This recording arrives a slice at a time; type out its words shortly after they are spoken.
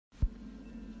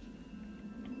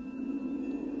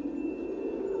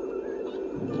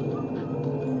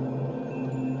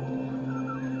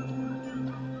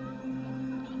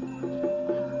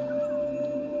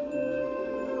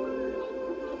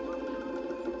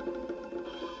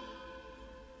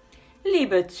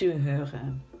Liebe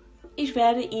Zuhörer, ich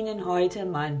werde Ihnen heute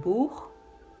mein Buch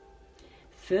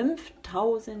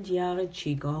 5000 Jahre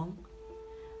Qigong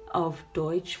auf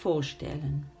Deutsch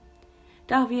vorstellen,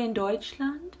 da wir in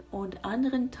Deutschland und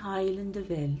anderen Teilen der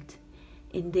Welt,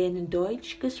 in denen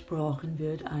Deutsch gesprochen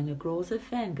wird, eine große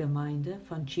Fangemeinde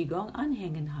von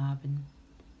Qigong-Anhängern haben.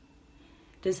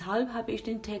 Deshalb habe ich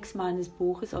den Text meines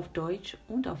Buches auf Deutsch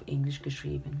und auf Englisch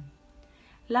geschrieben.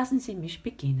 Lassen Sie mich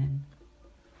beginnen.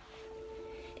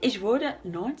 Ich wurde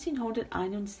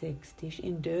 1961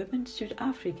 in Durban,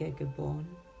 Südafrika geboren.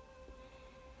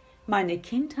 Meine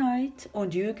Kindheit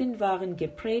und Jugend waren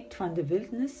geprägt von der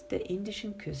Wildnis der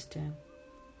indischen Küste,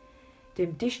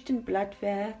 dem dichten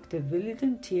Blattwerk der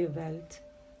wilden Tierwelt,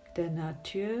 der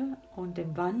Natur und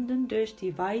dem Wandern durch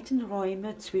die weiten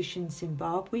Räume zwischen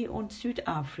Zimbabwe und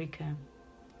Südafrika.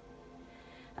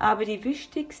 Aber die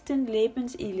wichtigsten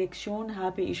Lebenslektionen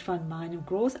habe ich von meinen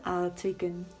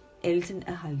großartigen Eltern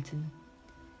erhalten.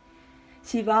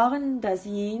 Sie waren das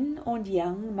Yin und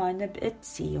Yang meiner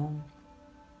Beziehung.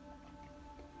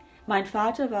 Mein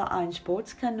Vater war ein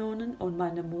Sportskanonen und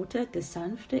meine Mutter der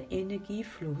sanfte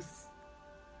Energiefluss,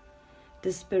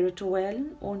 des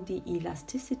Spirituellen und die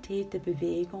Elastizität der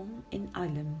Bewegung in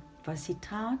allem, was sie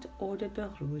tat oder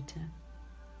berührte.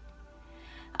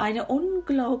 Eine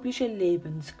unglaubliche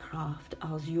Lebenskraft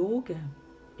aus Yoga,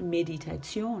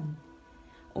 Meditation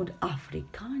und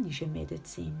afrikanischer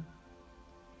Medizin.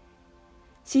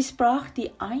 Sie sprach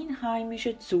die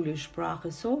einheimische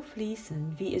Zulu-Sprache so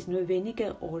fließend, wie es nur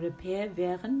wenige Europäer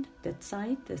während der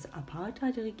Zeit des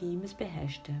Apartheid-Regimes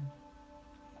beherrschte.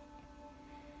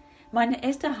 Meine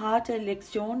erste harte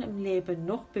Lektion im Leben,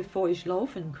 noch bevor ich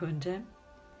laufen konnte,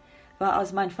 war,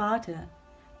 als mein Vater,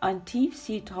 ein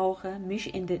Tiefseetaucher,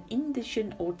 mich in den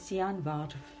Indischen Ozean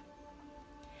warf.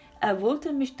 Er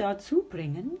wollte mich dazu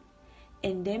bringen,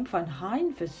 in dem von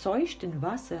Haien verseuchten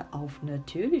Wasser auf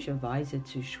natürliche Weise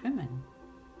zu schwimmen.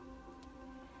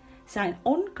 Sein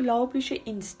unglaublicher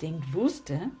Instinkt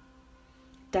wusste,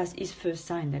 dass es für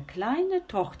seine kleine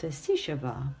Tochter sicher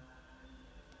war.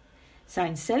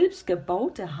 Sein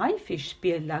selbstgebauter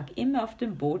Haifischspeer lag immer auf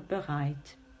dem Boot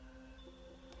bereit.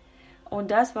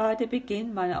 Und das war der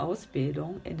Beginn meiner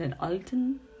Ausbildung in den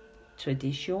alten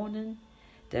Traditionen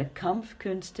der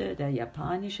Kampfkünste der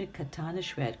japanischen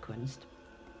Katana-Schwertkunst,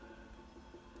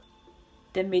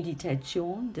 der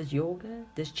Meditation, des Yoga,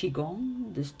 des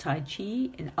Qigong, des Tai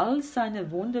Chi in all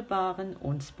seinen wunderbaren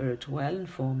und spirituellen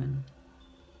Formen.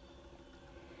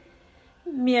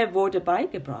 Mir wurde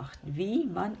beigebracht, wie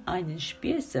man einen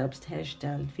Speer selbst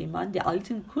herstellt, wie man die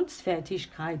alten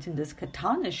Kunstfertigkeiten des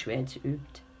Katana-Schwerts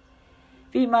übt,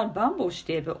 wie man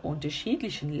Bambusstäbe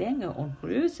unterschiedlichen Länge und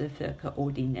Größe für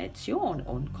Koordination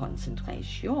und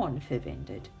Konzentration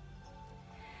verwendet.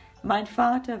 Mein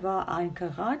Vater war ein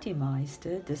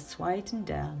Karatemeister des zweiten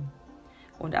Dan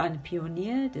und ein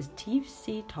Pionier des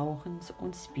Tiefseetauchens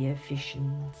und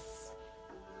Spearfischens.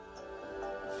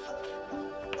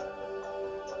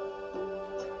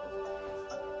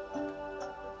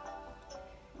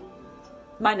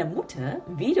 Meine Mutter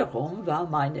wiederum war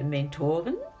meine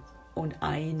Mentorin und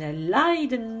eine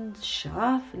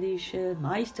leidenschaftliche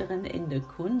Meisterin in der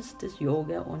Kunst des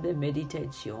Yoga und der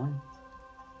Meditation.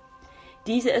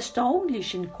 Diese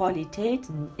erstaunlichen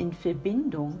Qualitäten in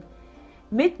Verbindung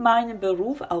mit meinem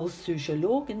Beruf als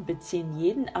Psychologin beziehen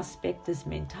jeden Aspekt des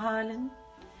mentalen,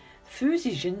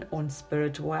 physischen und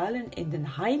spirituellen in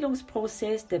den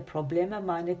Heilungsprozess der Probleme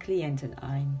meiner Klienten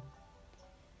ein.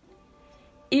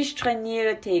 Ich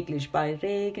trainiere täglich bei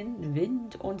Regen,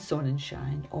 Wind und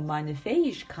Sonnenschein, um meine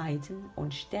Fähigkeiten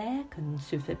und Stärken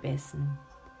zu verbessern.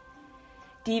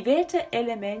 Die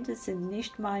Wetterelemente sind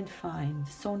nicht mein Feind,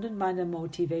 sondern meine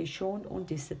Motivation und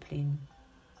Disziplin.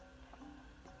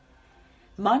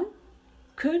 Man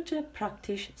könnte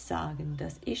praktisch sagen,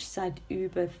 dass ich seit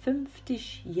über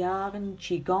 50 Jahren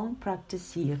Qigong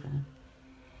praktiziere,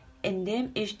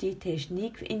 indem ich die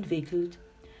Technik entwickelt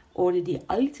oder die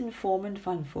alten Formen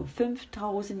von vor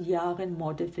 5000 Jahren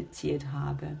modifiziert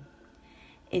habe,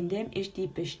 indem ich die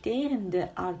bestehenden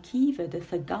Archive der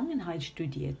Vergangenheit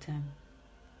studierte.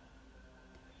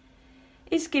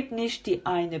 Es gibt nicht die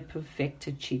eine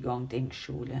perfekte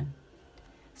Qigong-Denkschule,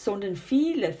 sondern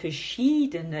viele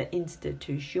verschiedene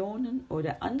Institutionen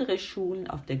oder andere Schulen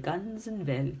auf der ganzen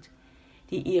Welt,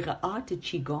 die ihre Art der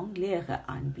Qigong-Lehre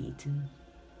anbieten.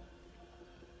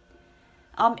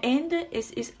 Am Ende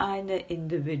ist es eine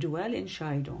individuelle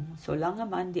Entscheidung, solange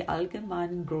man die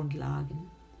allgemeinen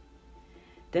Grundlagen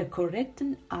der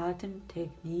korrekten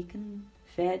Atemtechniken,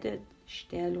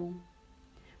 Pferdestellung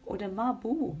oder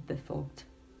Mabu befolgt,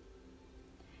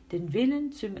 den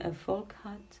Willen zum Erfolg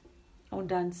hat und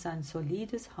dann sein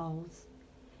solides Haus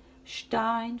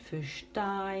Stein für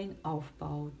Stein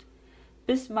aufbaut,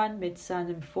 bis man mit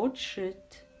seinem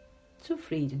Fortschritt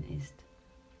zufrieden ist.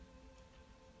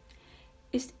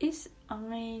 Es ist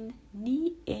ein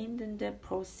nie endender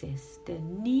Prozess, der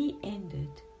nie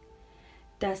endet.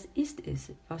 Das ist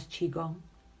es, was Qigong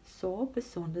so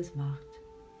besonders macht.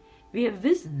 Wir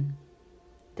wissen,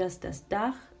 dass das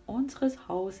Dach unseres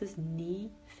Hauses nie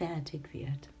fertig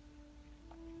wird.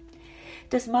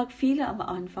 Das mag viele am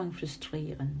Anfang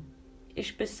frustrieren.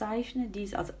 Ich bezeichne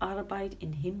dies als Arbeit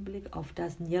im Hinblick auf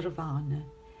das Nirvana,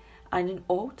 einen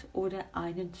Ort oder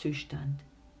einen Zustand,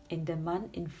 in dem man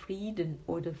in Frieden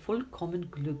oder vollkommen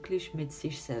glücklich mit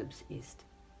sich selbst ist.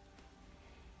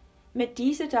 Mit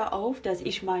dieser darauf, dass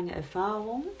ich meine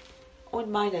Erfahrung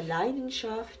und meine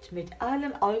Leidenschaft mit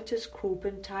allen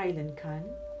Altersgruppen teilen kann,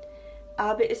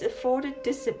 aber es erfordert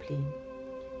Disziplin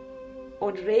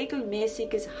und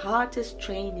regelmäßiges, hartes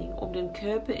Training, um den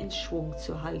Körper in Schwung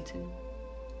zu halten.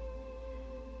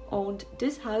 Und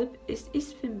deshalb ist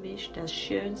es für mich das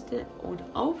schönste und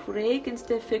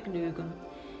aufregendste Vergnügen,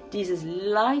 diese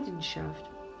Leidenschaft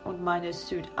und meine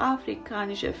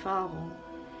südafrikanische Erfahrung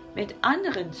mit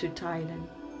anderen zu teilen.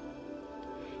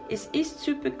 Es ist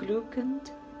zu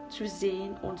beglückend zu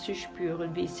sehen und zu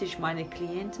spüren, wie sich meine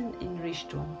Klienten in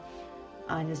Richtung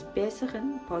eines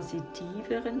besseren,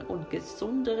 positiveren und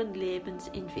gesünderen Lebens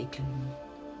entwickeln.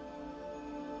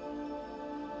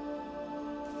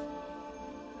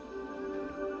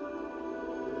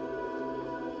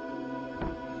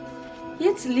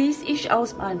 Jetzt lese ich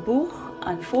aus meinem Buch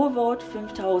ein Vorwort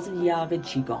 5000 Jahre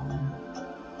Qigong.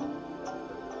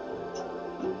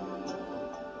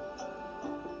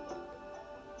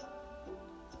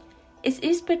 Es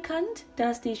ist bekannt,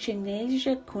 dass die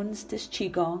chinesische Kunst des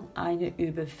Qigong eine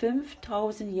über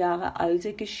 5000 Jahre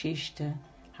alte Geschichte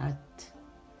hat,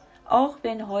 auch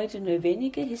wenn heute nur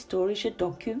wenige historische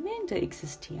Dokumente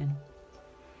existieren.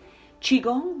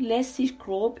 Qigong lässt sich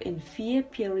grob in 4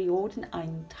 Perioden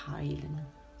einteilen.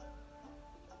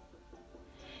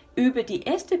 Über die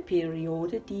erste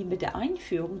Periode, die mit der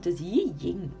Einführung des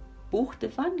Yi-Ying, Buch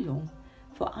der Wandlung,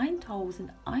 vor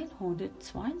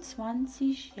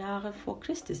 1122 Jahre vor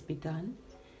Christus begann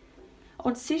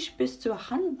und sich bis zur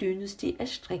Han-Dynastie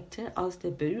erstreckte, als der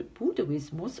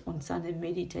Buddhismus und seine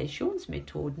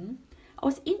Meditationsmethoden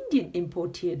aus Indien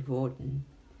importiert wurden,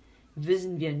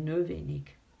 wissen wir nur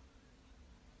wenig.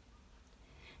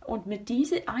 Und mit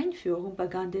dieser Einführung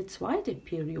begann die zweite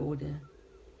Periode,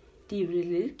 die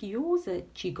religiöse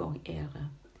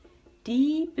Qigong-Ära,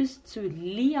 die bis zur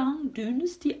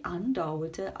Liang-Dynastie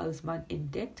andauerte, als man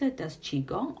entdeckte, dass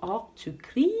Qigong auch zu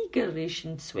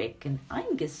kriegerischen Zwecken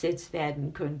eingesetzt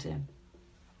werden könnte.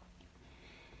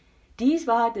 Dies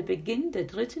war der Beginn der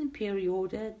dritten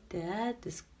Periode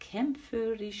des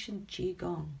kämpferischen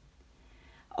Qigong.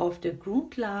 Auf der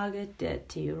Grundlage der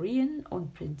Theorien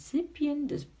und Prinzipien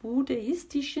des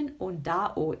buddhistischen und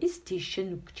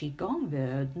daoistischen Qigong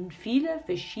werden viele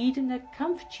verschiedene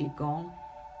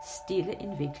Kampf-Qigong-Stile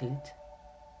entwickelt.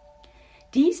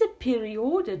 Diese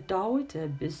Periode dauerte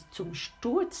bis zum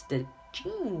Sturz der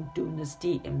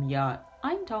Qing-Dynastie im Jahr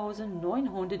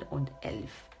 1911.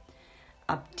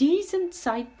 Ab diesem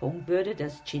Zeitpunkt wurde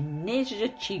das chinesische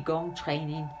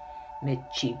Qigong-Training mit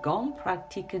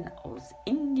Qigong-Praktiken aus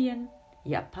Indien,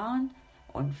 Japan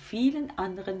und vielen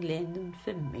anderen Ländern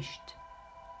vermischt.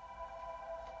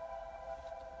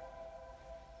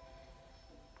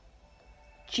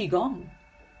 Qigong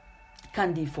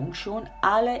kann die Funktion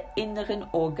aller inneren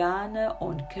Organe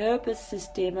und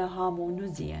Körpersysteme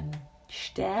harmonisieren,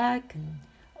 stärken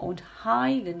und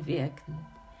heilen wirken.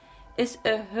 Es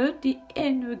erhöht die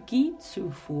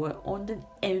Energiezufuhr und den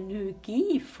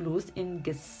Energiefluss im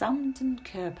gesamten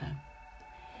Körper,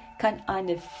 kann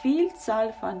eine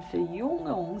Vielzahl von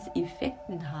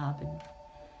Verjüngungseffekten haben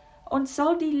und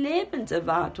soll die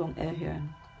Lebenserwartung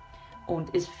erhöhen.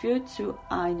 Und es führt zu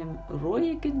einem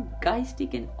ruhigen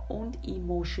geistigen und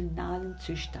emotionalen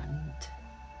Zustand.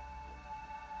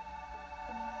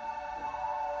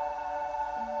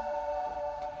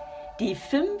 Die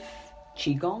 5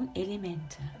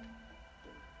 Qigong-Elemente.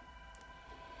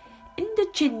 In der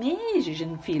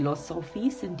chinesischen Philosophie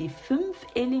sind die 5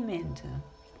 Elemente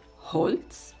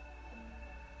Holz,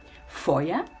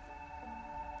 Feuer,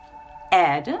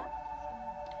 Erde,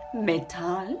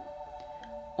 Metall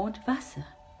und Wasser.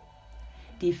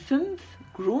 Die 5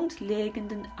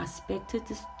 grundlegenden Aspekte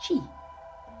des Qi,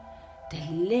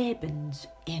 der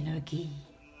Lebensenergie.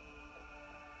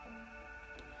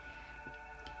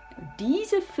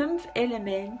 Diese 5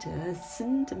 Elemente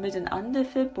sind miteinander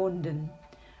verbunden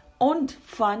und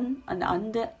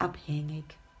voneinander abhängig.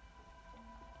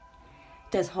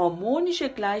 Das harmonische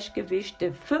Gleichgewicht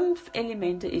der 5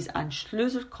 Elemente ist eine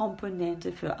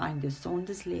Schlüsselkomponente für ein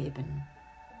gesundes Leben.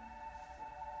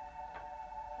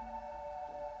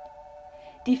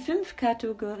 Die 5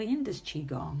 Kategorien des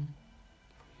Qigong.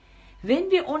 Wenn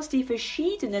wir uns die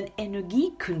verschiedenen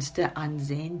Energiekünste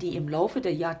ansehen, die im Laufe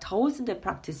der Jahrtausende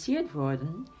praktiziert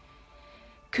wurden,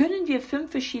 können wir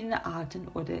 5 verschiedene Arten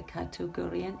oder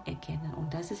Kategorien erkennen,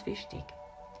 und das ist wichtig.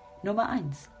 Nummer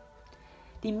 1.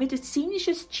 Die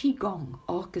medizinische Qigong,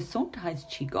 auch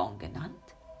Gesundheits-Qigong genannt.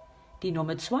 Die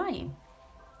Nummer 2.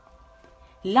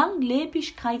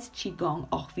 Langlebigkeits-Qigong,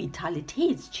 auch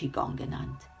Vitalitäts-Qigong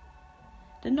genannt.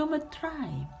 Die Nummer 3.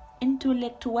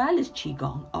 Intellektuelles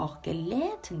Qigong, auch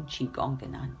Gelehrten-Qigong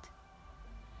genannt.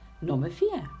 Nummer 4.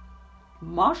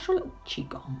 Martial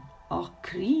Qigong, auch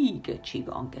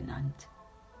Krieger-Qigong genannt.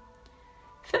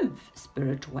 5.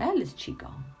 Spirituelles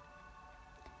Qigong.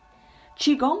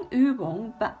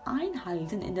 Qigong-Übungen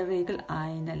beinhalten in der Regel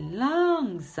eine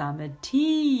langsame,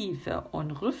 tiefe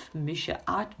und rhythmische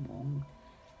Atmung,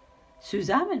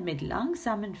 zusammen mit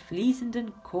langsamen,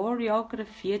 fließenden,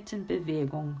 choreografierten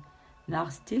Bewegungen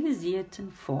nach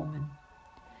stilisierten Formen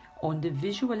und der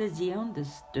Visualisierung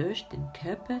des durch den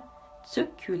Körper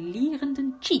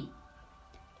zirkulierenden Qi.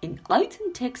 In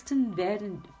alten Texten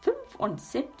werden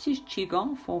 75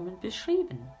 Qigong-Formen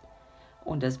beschrieben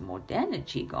und das moderne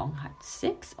Qigong hat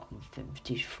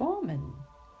 56 Formen.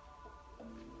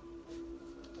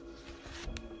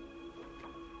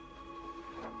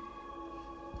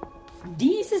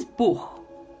 Dieses Buch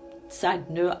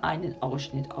zeigt nur einen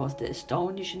Ausschnitt aus der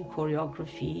erstaunlichen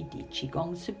Choreografie, die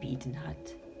Qigong zu bieten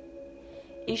hat.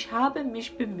 Ich habe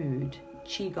mich bemüht,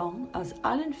 Qigong aus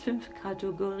allen 5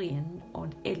 Kategorien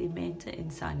und Elemente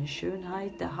in seiner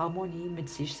Schönheit der Harmonie mit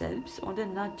sich selbst und der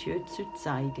Natur zu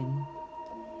zeigen.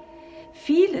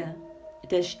 Viele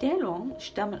der Stellungen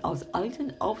stammen aus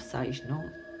alten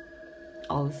Aufzeichnungen,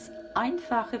 als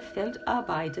einfache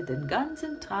Feldarbeiter den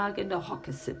ganzen Tag in der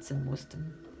Hocke sitzen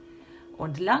mussten.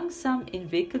 Und langsam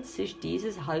entwickelt sich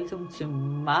diese Haltung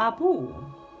zum Mabu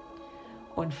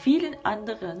und vielen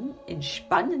anderen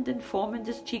entspannenden Formen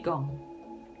des Qigong.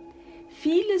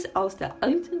 Vieles aus der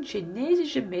alten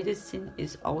chinesischen Medizin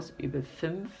ist aus über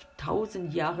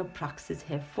 5000 Jahren Praxis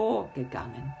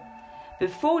hervorgegangen,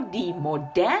 bevor die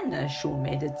moderne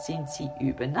Schulmedizin sie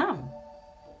übernahm.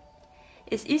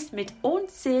 Es ist mit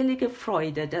unzähliger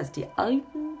Freude, dass die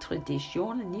alten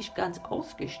Traditionen nicht ganz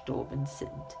ausgestorben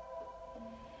sind.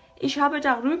 Ich habe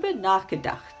darüber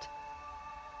nachgedacht,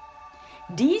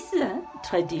 diese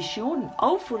Traditionen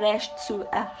aufrecht zu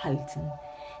erhalten,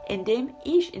 indem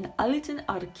ich in alten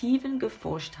Archiven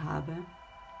geforscht habe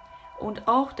und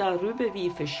auch darüber, wie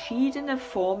verschiedene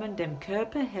Formen dem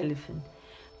Körper helfen,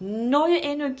 neue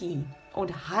Energie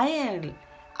und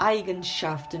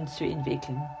Heileigenschaften zu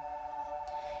entwickeln.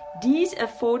 Dies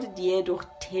erfordert jedoch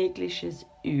tägliches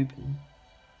Üben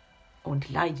und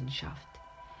Leidenschaft,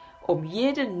 um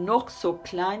jede noch so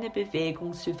kleine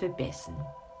Bewegung zu verbessern.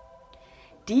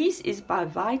 Dies ist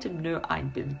bei weitem nur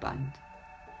ein Bildband,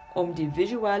 um die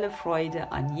visuelle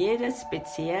Freude an jeder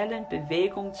speziellen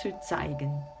Bewegung zu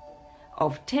zeigen.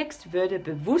 Auf Text würde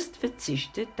bewusst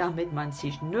verzichtet, damit man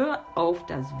sich nur auf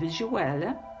das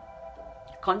Visuelle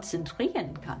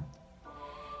konzentrieren kann.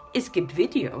 Es gibt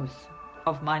Videos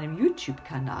auf meinem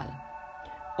YouTube-Kanal,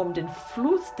 um den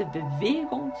Fluss der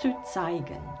Bewegung zu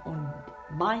zeigen und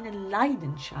meine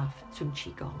Leidenschaft zum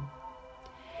Qigong.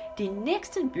 Die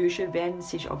nächsten Bücher werden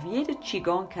sich auf jede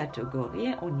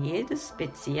Qigong-Kategorie und jedes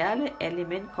spezielle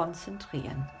Element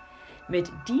konzentrieren,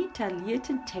 mit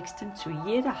detaillierten Texten zu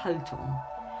jeder Haltung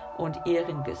und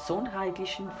ihren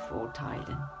gesundheitlichen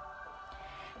Vorteilen.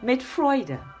 Mit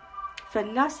Freude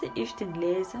verlasse ich den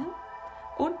Leser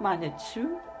und meine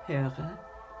Zuhörer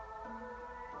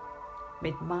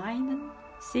mit meinen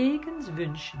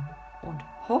Segenswünschen und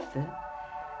hoffe,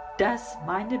 dass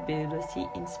meine Bilder Sie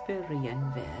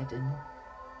inspirieren werden.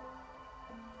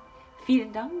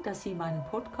 Vielen Dank, dass Sie meinem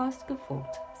Podcast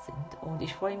gefolgt sind und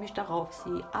ich freue mich darauf,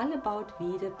 Sie alle bald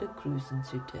wieder begrüßen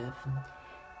zu dürfen.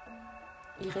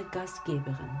 Ihre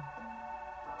Gastgeberin,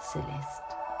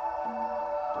 Celeste.